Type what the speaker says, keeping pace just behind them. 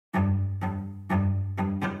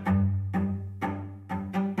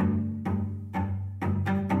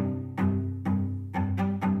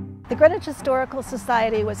The Greenwich Historical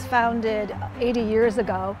Society was founded 80 years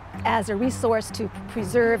ago as a resource to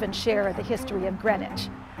preserve and share the history of Greenwich.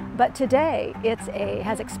 But today it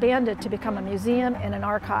has expanded to become a museum and an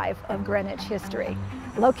archive of Greenwich history.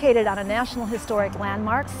 Located on a National Historic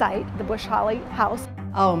Landmark site, the Bush-Holley house.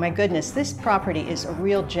 Oh my goodness, this property is a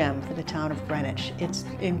real gem for the town of Greenwich. It's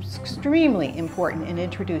extremely important in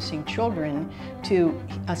introducing children to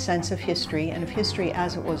a sense of history and of history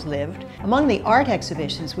as it was lived. Among the art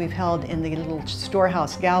exhibitions we've held in the little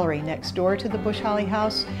storehouse gallery next door to the Bush-Holley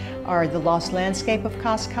house are The Lost Landscape of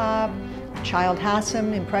Cos Cob, Child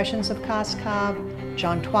Hassam, Impressions of Cos Cob,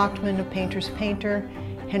 John Twachtman, A Painter's Painter,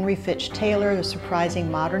 Henry Fitch Taylor, The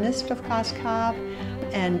Surprising Modernist of Cos Cob,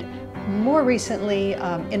 and more recently,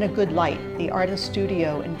 In a Good Light, the artist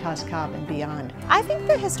studio in Cos Cob and beyond. I think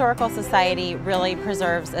the Historical Society really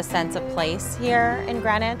preserves a sense of place here in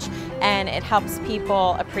Greenwich, and it helps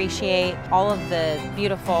people appreciate all of the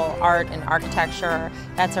beautiful art and architecture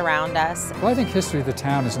that's around us. Well, I think history of the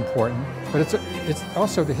town is important, but it's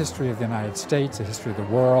also the history of the United States, the history of the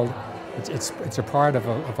world. It's a part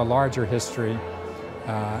of a larger history,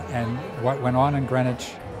 and what went on in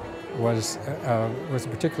Greenwich was of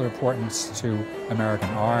particular importance to American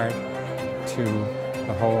art, to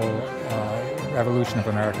the whole evolution of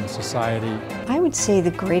American society. I would say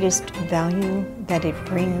the greatest value that it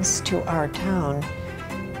brings to our town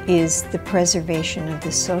is the preservation of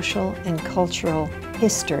the social and cultural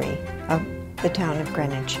history of the town of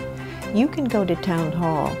Greenwich. You can go to town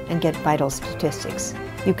hall and get vital statistics.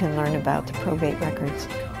 You can learn about the probate records.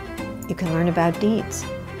 You can learn about deeds.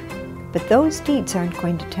 But those deeds aren't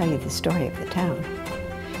going to tell you the story of the town.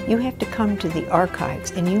 You have to come to the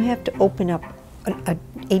archives and you have to open up an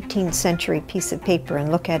 18th century piece of paper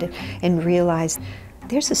and look at it and realize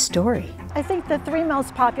there's a story. I think the three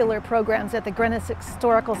most popular programs at the Greenwich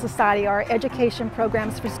Historical Society are education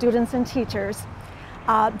programs for students and teachers,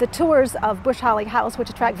 the tours of Bush-Holley House, which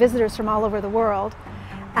attract visitors from all over the world,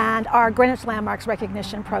 and our Greenwich Landmarks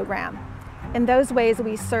Recognition Program. In those ways,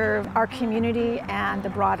 we serve our community and the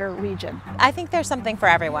broader region. I think there's something for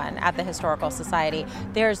everyone at the Historical Society.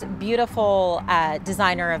 There's beautiful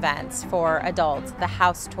designer events for adults, the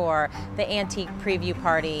house tour, the antique preview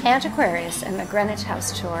party. Antiquarius and the Greenwich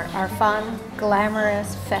House Tour are fun,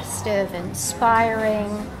 glamorous, festive,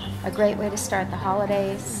 inspiring, a great way to start the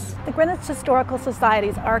holidays. The Greenwich Historical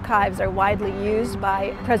Society's archives are widely used by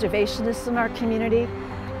preservationists in our community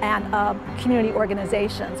and community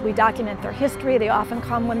organizations. We document their history. They often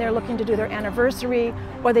come when they're looking to do their anniversary,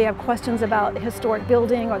 or they have questions about a historic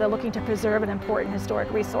building, or they're looking to preserve an important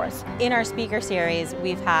historic resource. In our speaker series,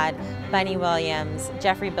 we've had Bunny Williams,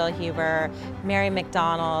 Jeffrey Billhuber, Mary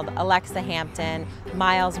McDonald, Alexa Hampton,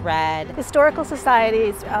 Miles Redd. Historical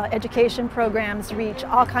Society's education programs reach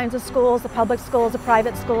all kinds of schools, the public schools, the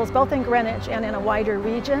private schools, both in Greenwich and in a wider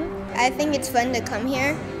region. I think it's fun to come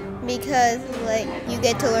here because you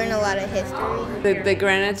get to learn a lot of history. The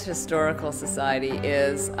Greenwich Historical Society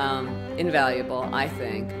is invaluable, I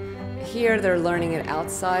think. Here they're learning it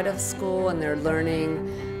outside of school, and they're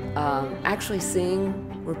learning, actually seeing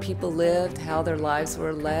where people lived, how their lives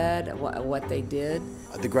were led, what they did.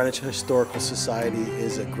 The Greenwich Historical Society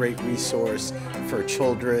is a great resource for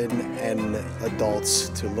children and adults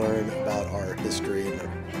to learn about our history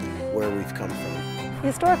and where we've come from. The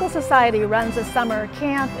Historical Society runs a summer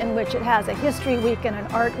camp in which it has a history week and an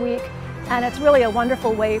art week, and it's really a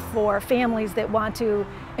wonderful way for families that want to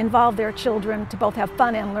involve their children to both have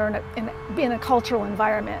fun and learn and be in a cultural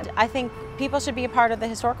environment. I think people should be a part of the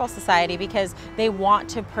Historical Society because they want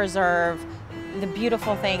to preserve the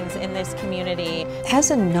beautiful things in this community. As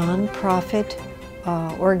a nonprofit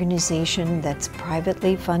organization that's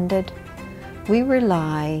privately funded, we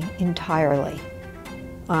rely entirely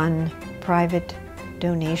on private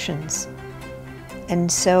donations.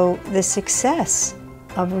 And so the success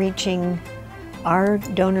of reaching our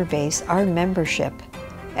donor base, our membership,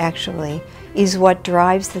 actually, is what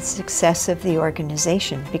drives the success of the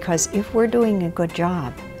organization. Because if we're doing a good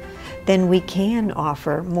job, then we can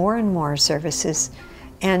offer more and more services,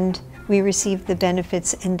 and we receive the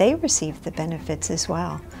benefits and they receive the benefits as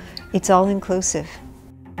well. It's all inclusive.